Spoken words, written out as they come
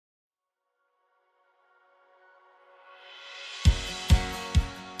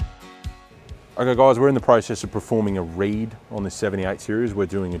Okay guys, we're in the process of performing a read on this 78 series. We're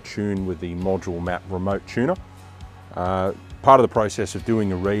doing a tune with the ModuleMap remote tuner. Part of the process of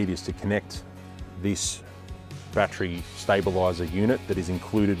doing a read is to connect this battery stabilizer unit that is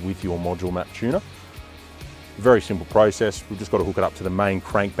included with your ModuleMap tuner. Very simple process. We've just got to hook it up to the main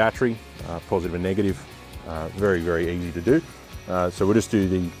crank battery, positive and negative. Very, very easy to do. So we'll just do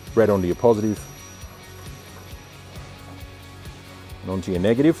the red onto your positive and onto your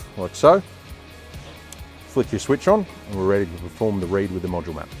negative, like so. Flick your switch on and we're ready to perform the read with the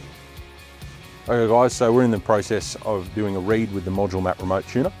ModuleMap. Okay guys, so we're in the process of doing a read with the ModuleMap remote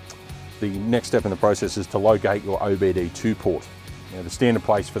tuner. The next step in the process is to locate your OBD2 port. Now, the standard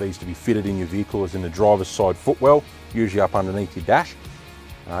place for these to be fitted in your vehicle is in the driver's side footwell, usually up underneath your dash.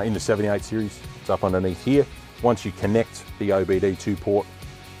 In the 78 series, it's up underneath here. Once you connect the OBD2 port,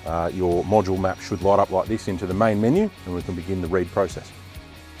 your ModuleMap should light up like this into the main menu and we can begin the read process.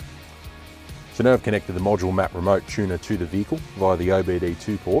 So now I've connected the ModuleMap remote tuner to the vehicle via the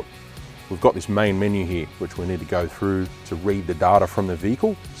OBD2 port. We've got this main menu here, which we need to go through to read the data from the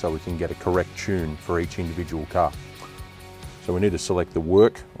vehicle so we can get a correct tune for each individual car. So we need to select the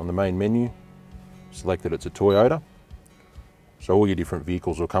work on the main menu, select that it's a Toyota. So all your different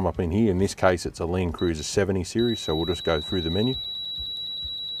vehicles will come up in here. In this case, it's a Land Cruiser 70 series, so we'll just go through the menu.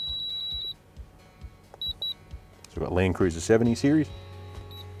 So we've got Land Cruiser 70 series.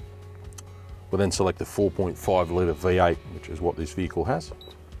 We'll then select the 4.5 litre V8, which is what this vehicle has.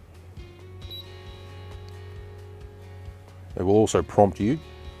 It will also prompt you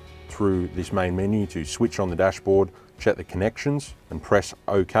through this main menu to switch on the dashboard, check the connections and press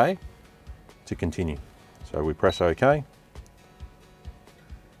OK to continue. So we press OK.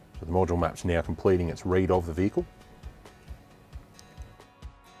 So the ModuleMap's now completing its read of the vehicle.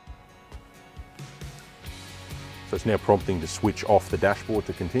 So it's now prompting to switch off the dashboard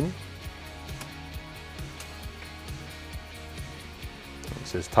to continue. It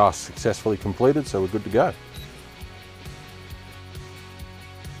says task successfully completed, so we're good to go.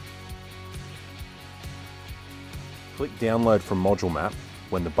 Click download from ModuleMap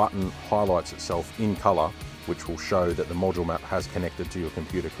when the button highlights itself in colour, which will show that the ModuleMap has connected to your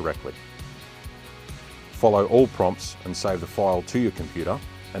computer correctly. Follow all prompts and save the file to your computer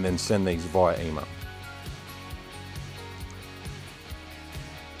and then send these via email.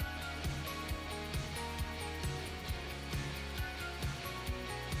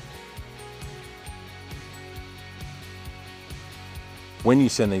 When you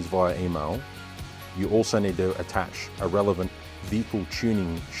send these via email, you also need to attach a relevant vehicle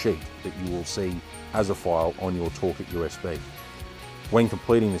tuning sheet that you will see as a file on your Torqit USB. When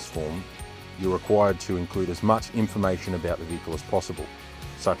completing this form, you're required to include as much information about the vehicle as possible,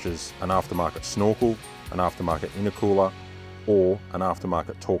 such as an aftermarket snorkel, an aftermarket intercooler, or an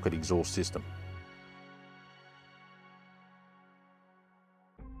aftermarket Torqit exhaust system.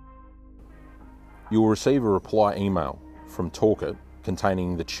 You will receive a reply email from Torqit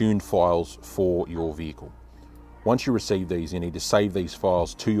containing the tuned files for your vehicle. Once you receive these, you need to save these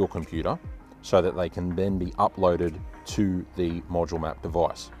files to your computer so that they can then be uploaded to the ModuleMap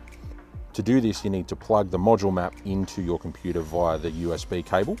device. To do this, you need to plug the ModuleMap into your computer via the USB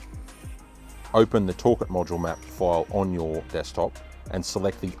cable, open the Torqit ModuleMap file on your desktop and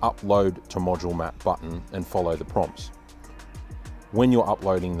select the Upload to ModuleMap button and follow the prompts. When you're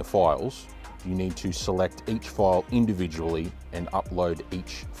uploading the files, you need to select each file individually and upload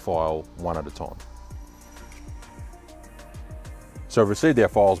each file one at a time. So we've received our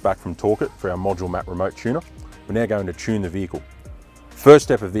files back from Torqit for our ModuleMap remote tuner. We're now going to tune the vehicle. First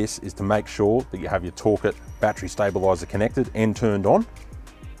step of this is to make sure that you have your Torqit battery stabilizer connected and turned on.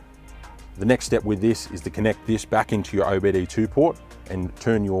 The next step with this is to connect this back into your OBD2 port and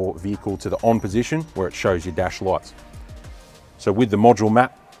turn your vehicle to the on position where it shows your dash lights. So with the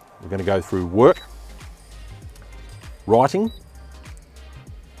ModuleMap, we're going to go through work, writing,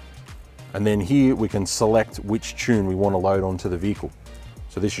 and then here we can select which tune we want to load onto the vehicle.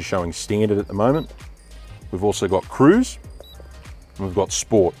 So this is showing standard at the moment. We've also got cruise, and we've got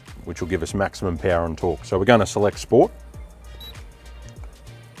sport, which will give us maximum power and torque. So we're going to select sport.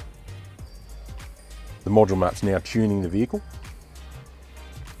 The ModuleMap's now tuning the vehicle.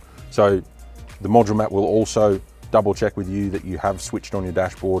 So the ModuleMap will also double check with you that you have switched on your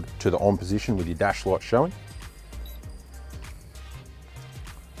dashboard to the on position with your dash light showing.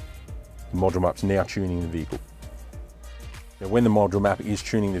 The ModuleMap's now tuning the vehicle. Now when the ModuleMap is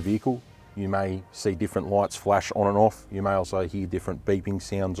tuning the vehicle, you may see different lights flash on and off. You may also hear different beeping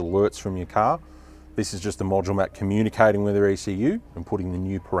sounds, alerts from your car. This is just the ModuleMap communicating with their ECU and putting the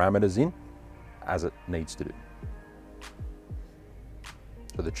new parameters in as it needs to do.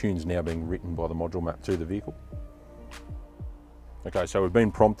 So the tune's now being written by the module map to the vehicle. Okay, so we've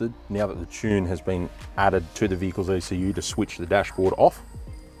been prompted now that the tune has been added to the vehicle's ECU to switch the dashboard off.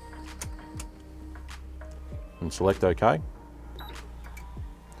 And select OK.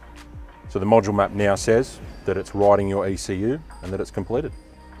 So the module map now says that it's writing your ECU and that it's completed.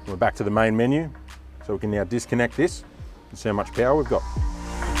 We're back to the main menu, so we can now disconnect this and see how much power we've got.